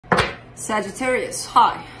Sagittarius,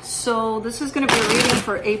 hi. So this is going to be a reading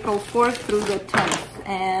for April 4th through the 10th,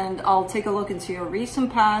 and I'll take a look into your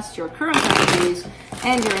recent past, your current energies,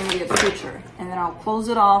 and your immediate future. And then I'll close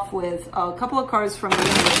it off with a couple of cards from the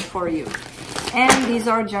universe for you. And these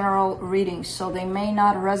are general readings, so they may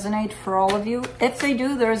not resonate for all of you. If they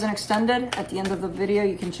do, there is an extended at the end of the video.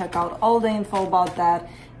 You can check out all the info about that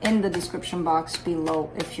in the description box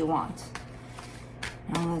below if you want.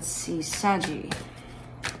 Now let's see, Saggy.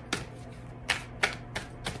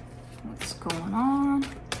 What's going on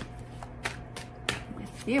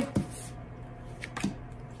with you?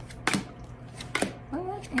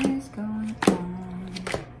 What is going on?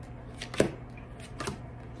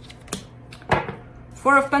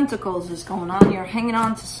 Four of Pentacles is going on. You're hanging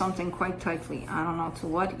on to something quite tightly. I don't know to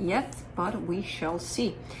what yet, but we shall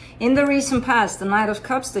see. In the recent past, the Knight of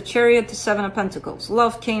Cups, the Chariot, the Seven of Pentacles.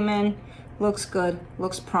 Love came in. Looks good.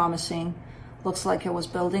 Looks promising. Looks like it was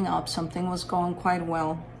building up. Something was going quite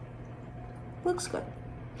well. Looks good.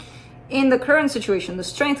 In the current situation, the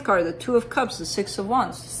Strength card, the Two of Cups, the Six of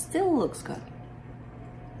Wands, still looks good.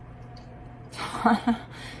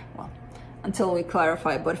 Well, until we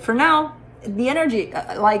clarify. But for now, the energy,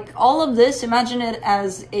 like all of this, imagine it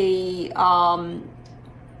as a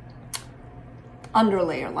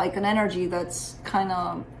underlayer, like an energy that's kind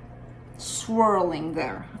of swirling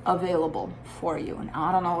there, available for you. And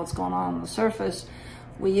I don't know what's going on the surface.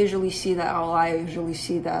 We usually see that, or I usually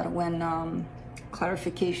see that when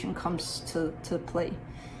clarification comes to play.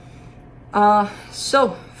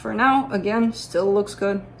 So for now, again, still looks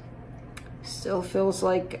good. Still feels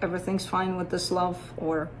like everything's fine with this love,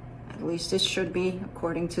 or at least it should be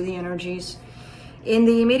according to the energies. In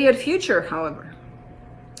the immediate future, however,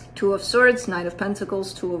 Two of Swords, Knight of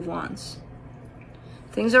Pentacles, Two of Wands.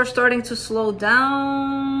 Things are starting to slow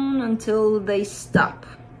down until they stop.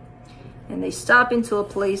 And they stop into a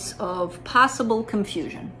place of possible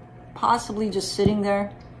confusion. Possibly just sitting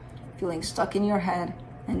there, feeling stuck in your head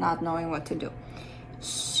and not knowing what to do.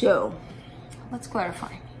 So, let's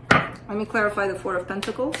clarify. Let me clarify the Four of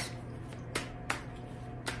Pentacles.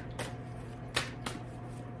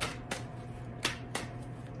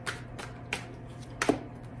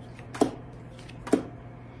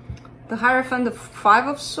 The Hierophant, the Five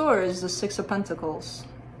of Swords, the Six of Pentacles.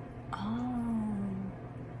 Oh,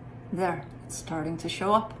 there, it's starting to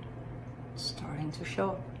show up. Starting to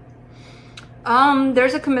show up.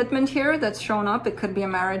 There's a commitment here that's shown up. It could be a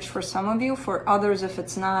marriage for some of you. For others, if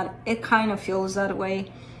it's not, it kind of feels that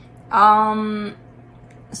way. Someone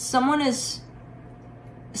is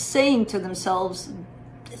saying to themselves,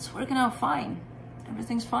 it's working out fine.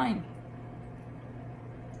 Everything's fine.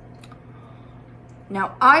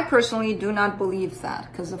 Now, I personally do not believe that,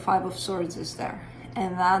 because the Five of Swords is there.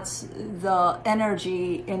 And that's the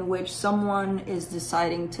energy in which someone is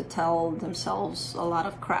deciding to tell themselves a lot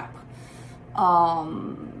of crap.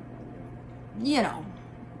 You know,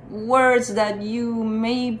 words that you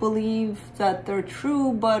may believe that they're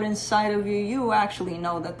true, but inside of you, you actually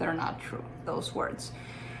know that they're not true, those words.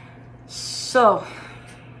 So,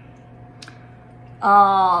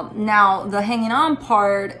 now the hanging on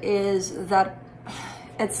part is that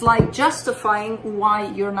it's like justifying why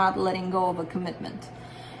you're not letting go of a commitment.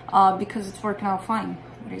 Because it's working out fine.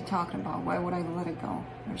 What are you talking about? Why would I let it go?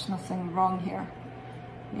 There's nothing wrong here,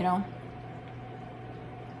 you know?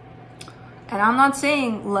 And I'm not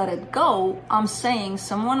saying let it go. I'm saying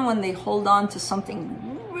someone, when they hold on to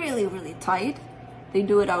something really, really tight, they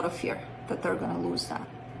do it out of fear that they're going to lose that.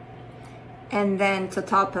 And then to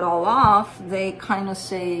top it all off, they kind of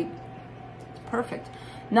say, perfect.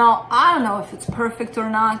 Now, I don't know if it's perfect or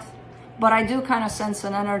not, but I do kind of sense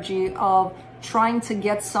an energy of trying to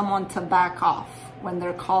get someone to back off when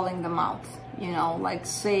they're calling them out. You know, like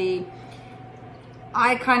say,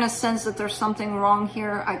 I kind of sense that there's something wrong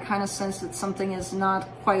here. I kind of sense that something is not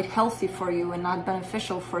quite healthy for you and not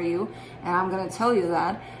beneficial for you. And I'm going to tell you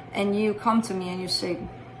that. And you come to me and you say,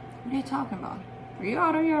 what are you talking about? Are you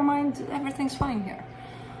out of your mind? Everything's fine here.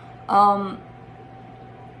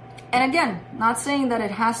 And again, not saying that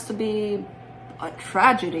it has to be a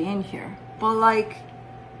tragedy in here, but like,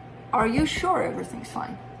 are you sure everything's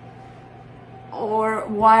fine? Or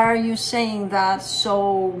why are you saying that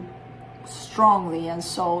so strongly and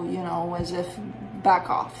so, you know, as if back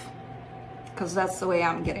off? Because that's the way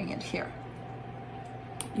I'm getting it here.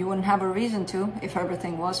 You wouldn't have a reason to if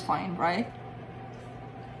everything was fine, right?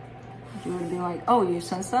 You would be like, oh, you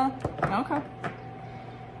sense that? Okay.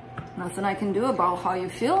 Nothing I can do about how you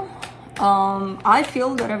feel. I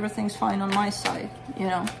feel that everything's fine on my side, you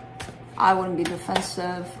know. I wouldn't be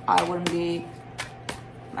defensive. I wouldn't be,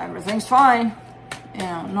 everything's fine. You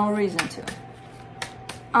know, no reason to.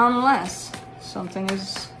 unless something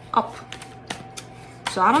is up.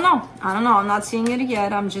 So I don't know. I'm not seeing it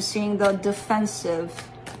yet. I'm just seeing the defensive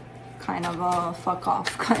kind of a fuck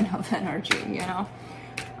off kind of energy, you know,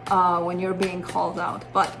 when you're being called out.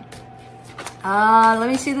 But let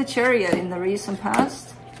me see the Chariot in the recent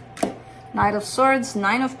past. Knight of Swords,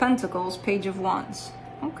 Nine of Pentacles, Page of Wands.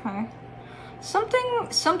 Okay.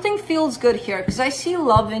 Something feels good here, because I see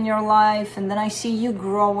love in your life, and then I see you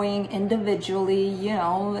growing individually, you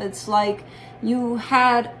know. It's like you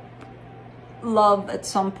had love at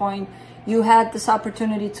some point. You had this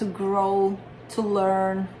opportunity to grow, to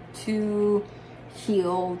learn, to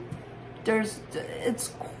heal.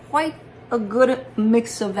 It's quite a good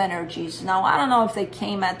mix of energies. Now, I don't know if they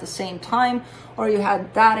came at the same time, or you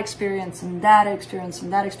had that experience and that experience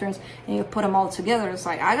and that experience, and you put them all together. It's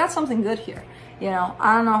like, I got something good here. You know,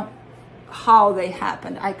 I don't know how they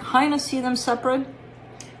happened. I kind of see them separate,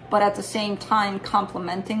 but at the same time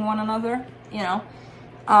complementing one another, you know.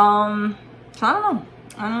 So I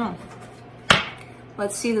don't know.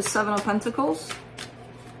 Let's see the Seven of Pentacles.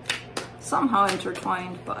 Somehow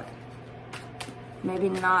intertwined, but maybe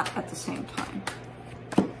not at the same time.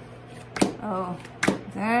 Oh,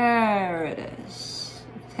 there it is.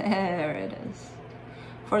 There it is.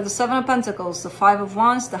 For the Seven of Pentacles, the Five of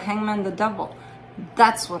Wands, the Hangman, the Devil.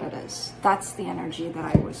 That's what it is. That's the energy that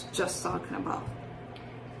I was just talking about.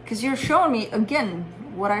 Because you're showing me, again,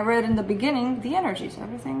 what I read in the beginning, the energies,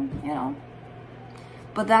 everything, you know.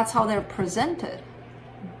 But that's how they're presented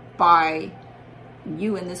by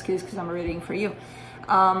you in this case, because I'm reading for you.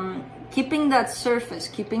 Keeping that surface,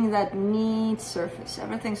 keeping that neat surface.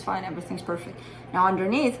 Everything's fine, everything's perfect. Now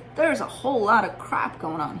underneath, there's a whole lot of crap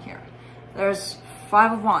going on here. There's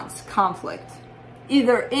Five of Wands, conflict.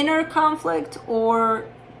 Either inner conflict or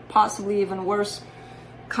possibly even worse,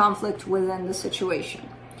 conflict within the situation.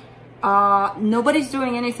 Nobody's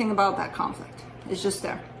doing anything about that conflict. It's just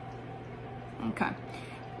there. Okay.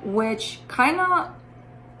 Which kind of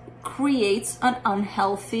creates an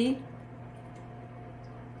unhealthy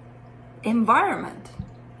environment,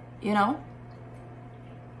 you know?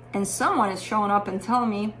 And someone is showing up and telling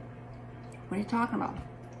me, what are you talking about?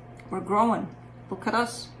 We're growing. Look at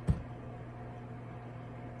us.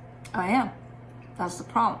 I am. That's the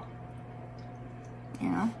problem. You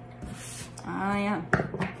know? I am.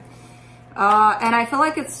 And I feel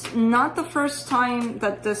like it's not the first time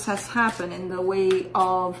that this has happened in the way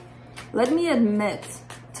of, let me admit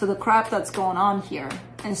to the crap that's going on here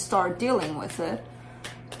and start dealing with it,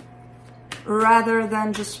 rather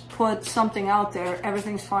than just put something out there,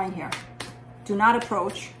 everything's fine here. Do not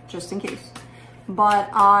approach, just in case. But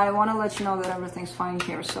I want to let you know that everything's fine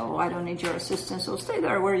here, so I don't need your assistance. So stay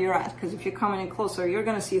there where you're at, because if you're coming in closer, you're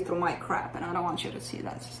going to see through my crap, and I don't want you to see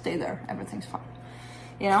that. So stay there. Everything's fine.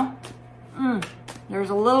 You know? There's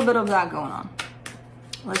a little bit of that going on.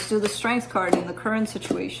 Let's do the Strength card in the current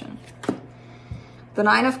situation. The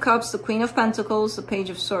Nine of Cups, the Queen of Pentacles, the Page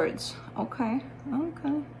of Swords. Okay.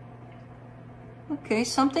 Okay. Okay,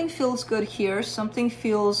 something feels good here. Something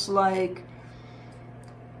feels like,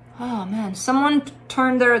 oh man, someone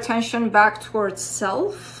turned their attention back towards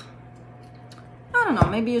self. I don't know,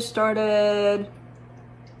 maybe you started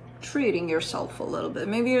treating yourself a little bit.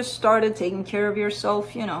 Maybe you started taking care of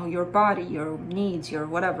yourself, you know, your body, your needs, your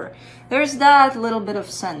whatever. There's that little bit of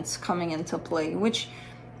sense coming into play, which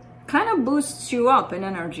kind of boosts you up in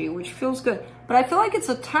energy, which feels good. But I feel like it's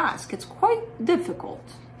a task. It's quite difficult.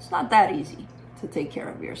 It's not that easy to take care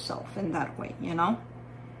of yourself in that way, you know?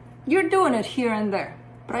 You're doing it here and there,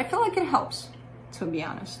 but I feel like it helps, to be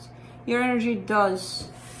honest. Your energy does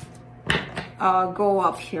go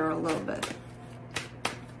up here a little bit.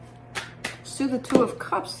 Let's do the Two of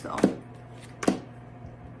Cups, though.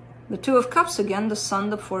 The Two of Cups again, the Sun,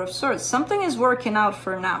 the Four of Swords. Something is working out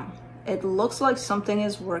for now. It looks like something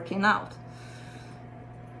is working out.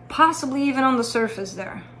 Possibly even on the surface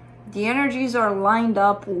there. The energies are lined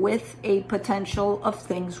up with a potential of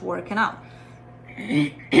things working out.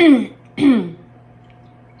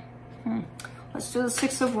 Let's do the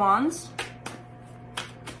Six of Wands.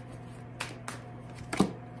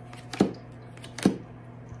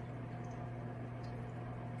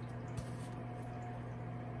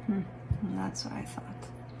 That's what I thought.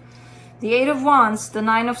 The Eight of Wands, the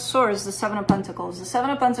Nine of Swords, the Seven of Pentacles. The Seven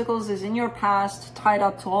of Pentacles is in your past, tied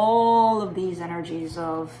up to all of these energies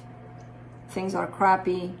of things are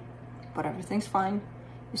crappy, but everything's fine.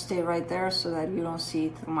 You stay right there so that you don't see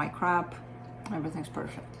through my crap. Everything's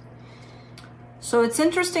perfect. So it's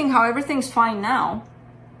interesting how everything's fine now,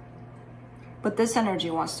 but this energy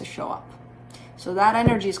wants to show up. So that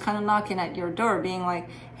energy is kind of knocking at your door, being like,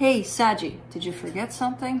 hey, Saggy, did you forget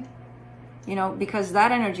something? you know, because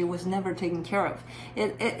that energy was never taken care of.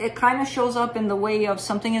 It kind of shows up in the way of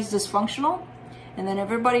something is dysfunctional, and then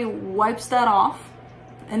everybody wipes that off,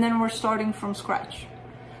 and then we're starting from scratch.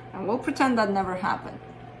 And we'll pretend that never happened.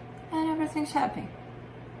 And everything's happy.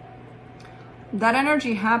 That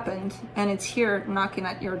energy happened, and it's here knocking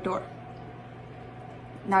at your door.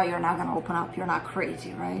 Now you're not going to open up. You're not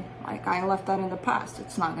crazy, right? Like, I left that in the past.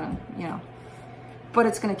 It's not going to, you know. But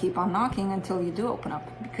it's going to keep on knocking until you do open up,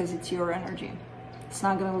 because it's your energy. It's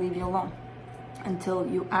not going to leave you alone until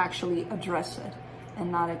you actually address it and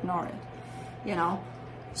not ignore it, you know.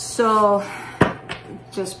 So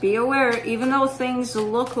just be aware, even though things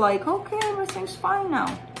look like, okay, everything's fine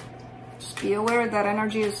now. Just be aware that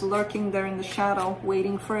energy is lurking there in the shadow,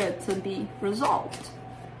 waiting for it to be resolved.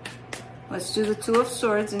 Let's do the Two of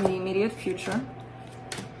Swords in the immediate future.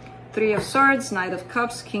 Three of Swords, Knight of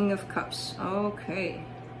Cups, King of Cups. Okay.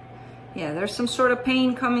 Yeah, there's some sort of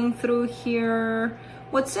pain coming through here.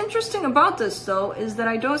 What's interesting about this, though, is that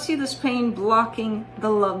I don't see this pain blocking the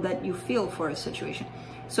love that you feel for a situation.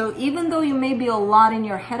 So even though you may be a lot in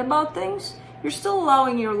your head about things, you're still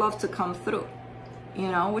allowing your love to come through, you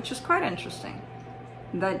know, which is quite interesting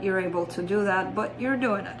that you're able to do that, but you're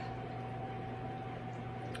doing it.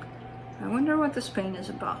 I wonder what this pain is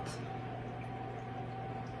about.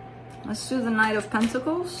 Let's do the Knight of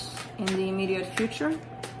Pentacles in the immediate future.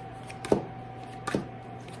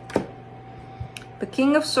 The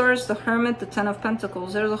King of Swords, the Hermit, the Ten of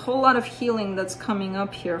Pentacles. There's a whole lot of healing that's coming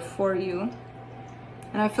up here for you.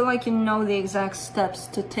 And I feel like you know the exact steps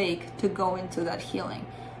to take to go into that healing.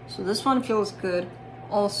 So this one feels good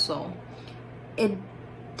also. It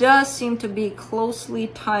does seem to be closely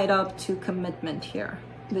tied up to commitment here,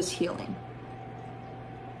 this healing.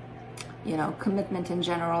 You know, commitment in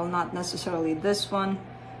general, not necessarily this one.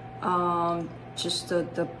 Just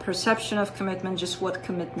the perception of commitment, just what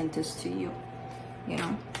commitment is to you, you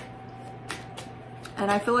know.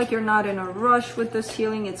 And I feel like you're not in a rush with this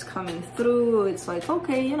healing. It's coming through. It's like,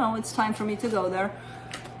 okay, you know, it's time for me to go there.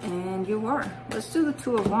 And you are. Let's do the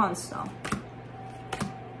Two of Wands, though.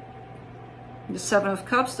 The Seven of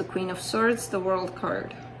Cups, the Queen of Swords, the World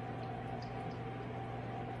card.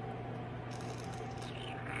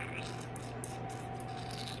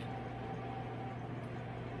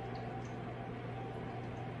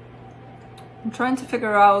 I'm trying to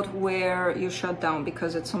figure out where you shut down,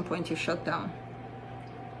 because at some point you shut down.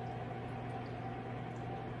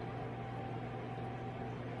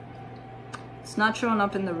 It's not showing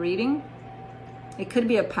up in the reading. It could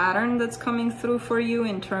be a pattern that's coming through for you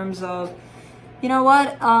in terms of, you know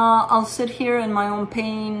what, I'll sit here in my own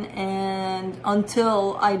pain and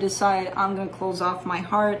until I decide I'm going to close off my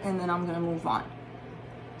heart and then I'm going to move on.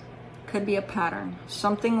 Could be a pattern.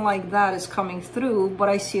 Something like that is coming through, but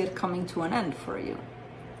I see it coming to an end for you.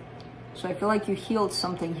 So I feel like you healed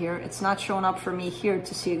something here. It's not showing up for me here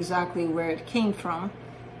to see exactly where it came from,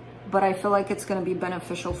 but I feel like it's going to be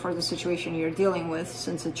beneficial for the situation you're dealing with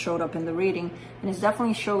since it showed up in the reading, and it's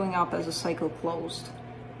definitely showing up as a cycle closed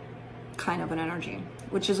kind of an energy,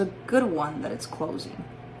 which is a good one that it's closing.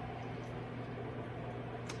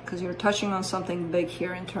 Because you're touching on something big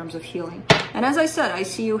here in terms of healing. And as I said, I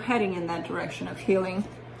see you heading in that direction of healing,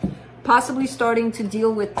 possibly starting to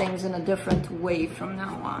deal with things in a different way from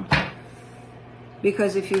now on.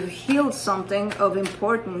 Because if you've healed something of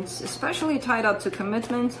importance, especially tied up to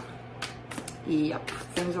commitment, yep,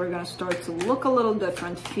 things are going to start to look a little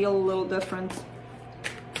different, feel a little different.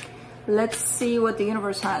 Let's see what the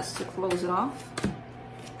universe has to close it off.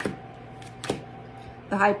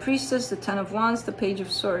 The High Priestess, the Ten of Wands, the Page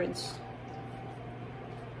of Swords.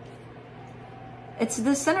 It's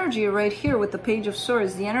this energy right here with the Page of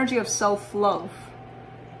Swords, the energy of self-love.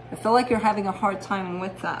 I feel like you're having a hard time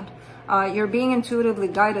with that. You're being intuitively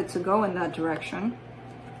guided to go in that direction.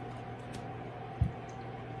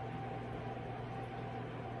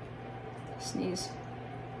 Sneeze.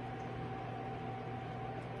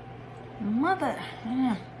 Mother.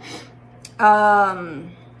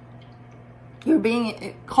 You're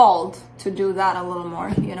being called to do that a little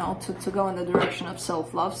more, you know, to go in the direction of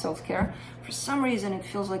self-love, self-care. For some reason, it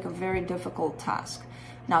feels like a very difficult task.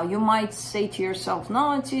 Now, you might say to yourself,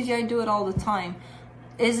 no, it's easy, I do it all the time.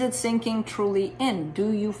 Is it sinking truly in?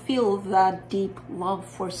 Do you feel that deep love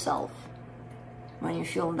for self? When you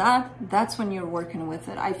feel that, that's when you're working with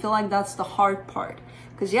it. I feel like that's the hard part.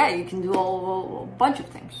 Because, yeah, you can do a bunch of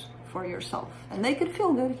things for yourself. And they could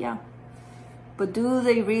feel good, yeah. But do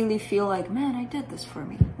they really feel like, man, I did this for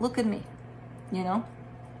me. Look at me, you know?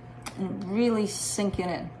 And really sinking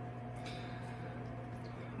in.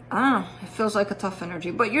 I don't know. It feels like a tough energy.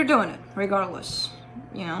 But you're doing it regardless,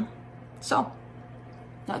 you know? So,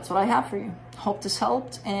 That's what I have for you. Hope this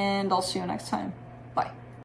helped, and I'll see you next time. Bye.